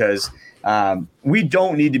easier, because we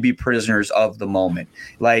don't need to be prisoners of the moment.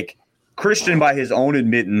 Like Christian, by his own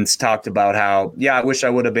admittance, talked about how, I wish I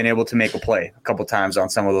would have been able to make a play a couple times on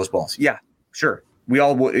some of those balls. Yeah, sure. We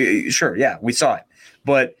saw it.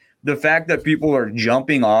 But the fact that people are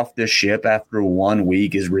jumping off the ship after 1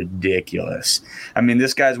 week is ridiculous. I mean,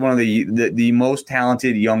 this guy's one of the most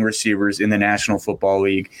talented young receivers in the National Football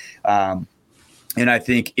League. And I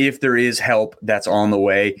think if there is help that's on the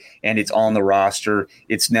way and it's on the roster,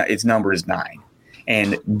 its number is 9.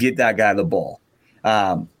 And get that guy the ball.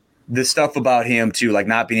 The stuff about him too, like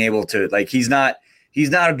not being able to, like he's not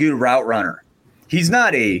a good route runner. He's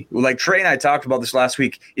not like Trey and I talked about this last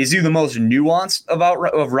week. Is he the most nuanced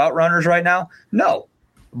of route runners right now? No,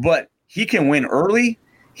 but he can win early.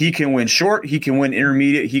 He can win short. He can win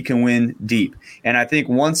intermediate. He can win deep. And I think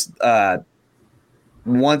once they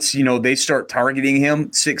start targeting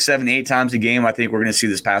him 6, 7, 8 times a game, I think we're going to see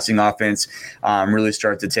this passing offense really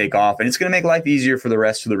start to take off, and it's going to make life easier for the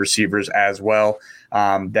rest of the receivers as well.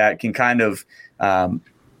 That can kind of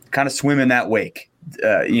swim in that wake.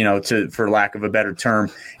 For lack of a better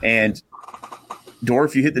term. And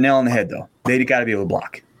Dorf, you hit the nail on the head, though. They got to be able to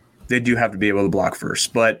block. They do have to be able to block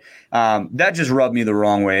first. But that just rubbed me the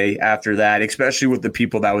wrong way after that, especially with the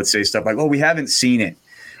people that would say stuff like, oh, we haven't seen it.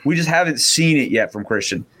 We just haven't seen it yet from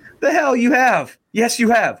Christian. The hell you have. Yes,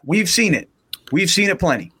 you have. We've seen it. We've seen it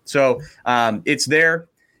plenty. So it's there.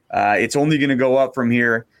 It's only going to go up from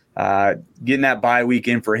here. Getting that bye week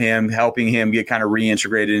in for him, helping him get kind of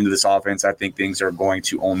reintegrated into this offense, I think things are going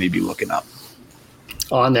to only be looking up.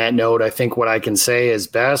 On that note, I think what I can say is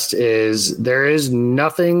best is there is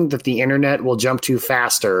nothing that the internet will jump to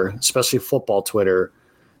faster, especially football Twitter,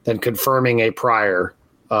 than confirming a prior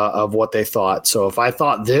of what they thought. So if I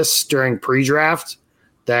thought this during pre-draft,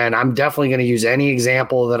 then I'm definitely going to use any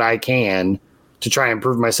example that I can to try and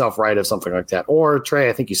prove myself right of something like that. Or Trey,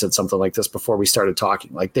 I think you said something like this before we started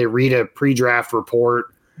talking. Like they read a pre-draft report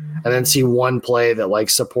and then see one play that like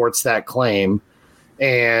supports that claim.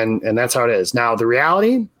 And that's how it is. Now, the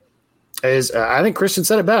reality is I think Christian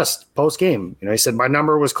said it best post-game. He said, my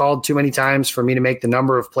number was called too many times for me to make the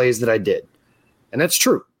number of plays that I did. And that's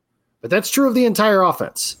true. But that's true of the entire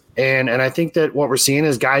offense. And I think that what we're seeing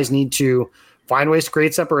is guys need to find ways to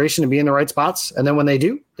create separation and be in the right spots. And then when they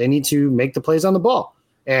do, they need to make the plays on the ball.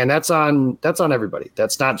 And that's on everybody.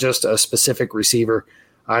 That's not just a specific receiver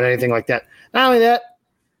on anything like that. Not only that,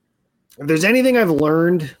 if there's anything I've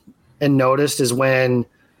learned and noticed is when,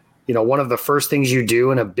 one of the first things you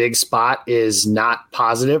do in a big spot is not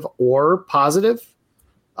positive or positive,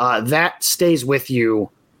 that stays with you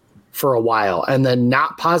for a while, and then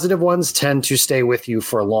not positive ones tend to stay with you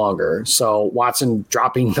for longer. So Watson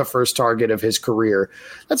dropping the first target of his career,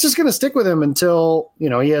 that's just going to stick with him until,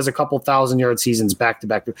 he has a couple 1,000-yard seasons back to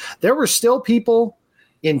back. There were still people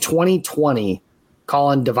in 2020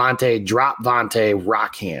 calling Devontae Drop Vontae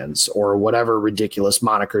Rock Hands or whatever ridiculous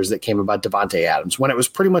monikers that came about Devontae Adams when it was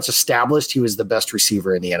pretty much established he was the best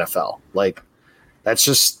receiver in the NFL. Like, that's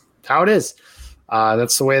just how it is.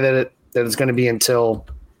 That's the way that it's going to be until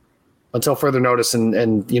further notice.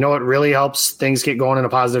 And what really helps things get going in a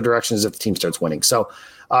positive direction is if the team starts winning. So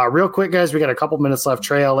real quick, guys, we got a couple minutes left.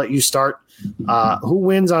 Trey, I'll let you start. Who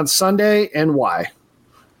wins on Sunday and why?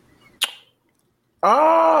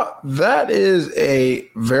 That is a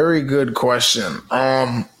very good question.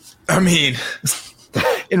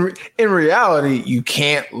 In reality, you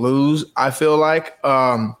can't lose. I feel like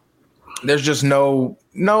there's just no.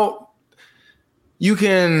 You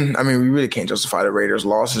can. We really can't justify the Raiders'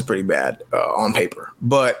 loss. Is pretty bad on paper,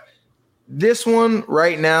 but this one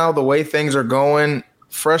right now, the way things are going,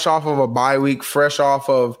 fresh off of a bye week, fresh off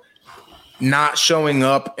of not showing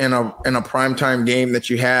up in a primetime game that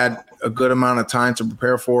you had a good amount of time to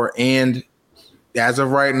prepare for, and as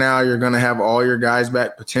of right now, you're going to have all your guys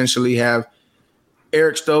back. Potentially have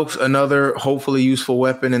Eric Stokes, another hopefully useful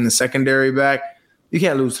weapon in the secondary back. You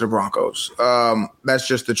can't lose to the Broncos. That's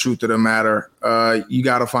just the truth of the matter. You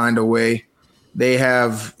got to find a way. They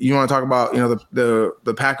have. You want to talk about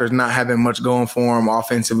the Packers not having much going for them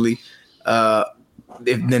offensively.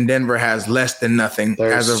 Then Denver has less than nothing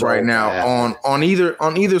as of right now on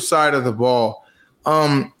either side of the ball.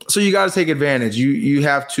 So you got to take advantage. You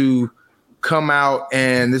have to come out,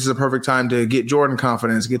 and this is a perfect time to get Jordan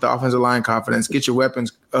confidence, get the offensive line confidence, get your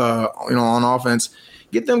weapons, on offense.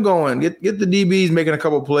 Get them going. Get the DBs making a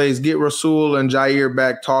couple plays. Get Rasul and Jair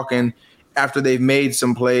back talking after they've made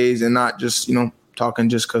some plays and not just talking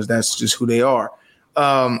just because that's just who they are.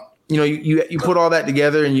 You put all that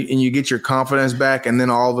together and you get your confidence back, and then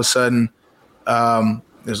all of a sudden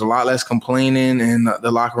there's a lot less complaining and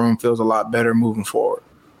the locker room feels a lot better moving forward.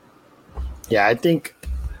 Yeah, I think,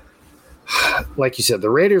 like you said, the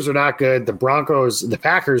Raiders are not good. The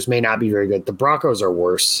Packers may not be very good. The Broncos are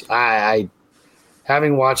worse. I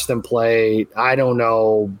having watched them play, I don't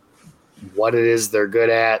know what it is they're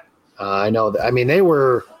good at. I know that, they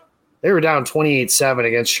were down 28-7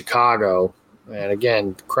 against Chicago. And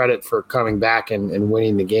again, credit for coming back and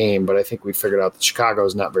winning the game. But I think we figured out that Chicago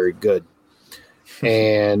is not very good.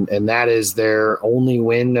 And that is their only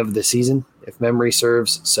win of the season, if memory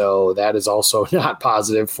serves. So that is also not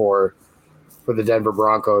positive for the Denver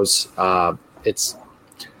Broncos. It's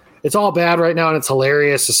all bad right now, and it's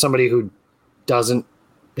hilarious as somebody who doesn't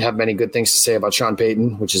have many good things to say about Sean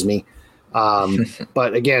Payton, which is me.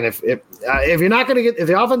 But again, if you're not going to if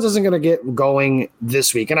the offense isn't going to get going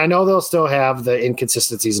this week, and I know they'll still have the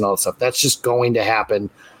inconsistencies and all that stuff, that's just going to happen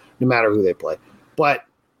no matter who they play. But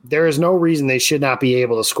there is no reason they should not be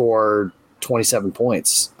able to score 27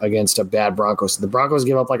 points against a bad Broncos. The Broncos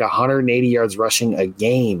give up like 180 yards rushing a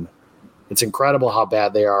game. It's incredible how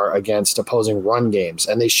bad they are against opposing run games,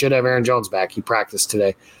 and they should have Aaron Jones back. He practiced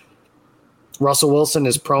today. Russell Wilson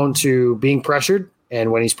is prone to being pressured,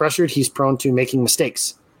 and when he's pressured, he's prone to making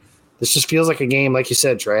mistakes. This just feels like a game, like you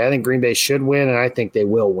said, Trey. I think Green Bay should win, and I think they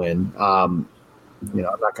will win. I'm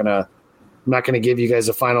not gonna give you guys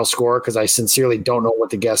a final score because I sincerely don't know what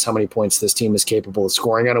to guess how many points this team is capable of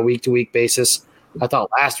scoring on a week-to-week basis. I thought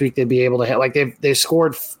last week they'd be able to hit they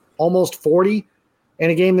scored almost 40 in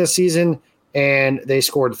a game this season, and they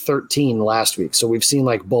scored 13 last week. So we've seen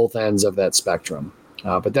like both ends of that spectrum.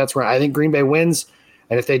 But that's where I think Green Bay wins.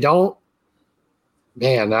 And if they don't,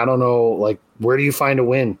 man, I don't know, where do you find a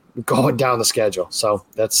win going down the schedule? So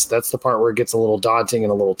that's the part where it gets a little daunting and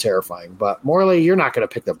a little terrifying. But Morley, you're not going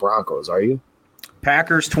to pick the Broncos, are you?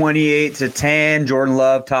 Packers 28-10. Jordan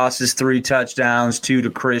Love tosses 3 touchdowns, 2 to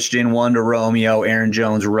Christian, 1 to Romeo. Aaron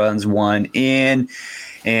Jones runs 1 in.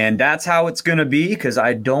 And that's how it's going to be because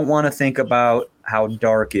I don't want to think about how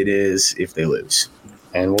dark it is if they lose.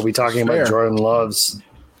 And we'll be talking about Jordan Love's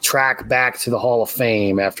track back to the Hall of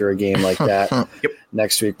Fame after a game like that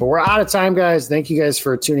next week. But we're out of time, guys. Thank you guys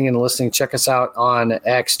for tuning in and listening. Check us out on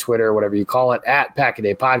X, Twitter, whatever you call it, at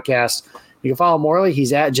Pack-A-Day Podcast. You can follow Morley.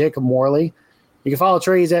 He's at Jacob Morley. You can follow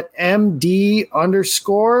Trey. He's at MD_,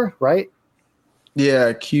 right?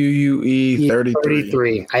 Yeah, QUE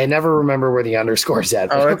 33. I never remember where the underscore is at.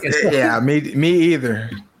 Yeah, me either.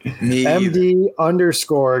 MD_QUE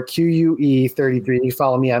 33. You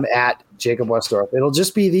follow me. I'm at Jacob Westdorf. It'll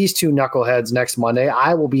just be these two knuckleheads next Monday.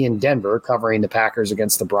 I will be in Denver covering the Packers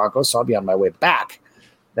against the Broncos, so I'll be on my way back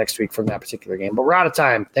next week from that particular game. But we're out of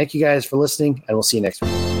time. Thank you guys for listening, and we'll see you next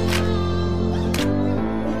week.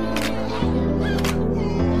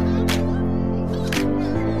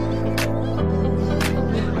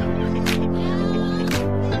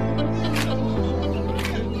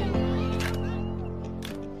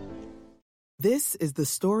 This is the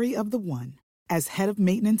story of the one. As head of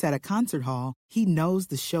maintenance at a concert hall, he knows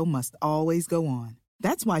the show must always go on.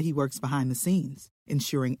 That's why he works behind the scenes,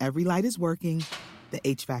 ensuring every light is working, the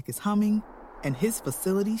HVAC is humming, and his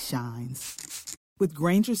facility shines. With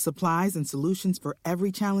Grainger's supplies and solutions for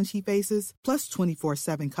every challenge he faces, plus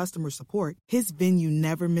 24/7 customer support, his venue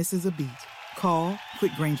never misses a beat. Call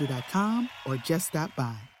quickgrainger.com or just stop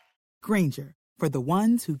by. Grainger, for the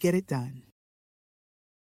ones who get it done.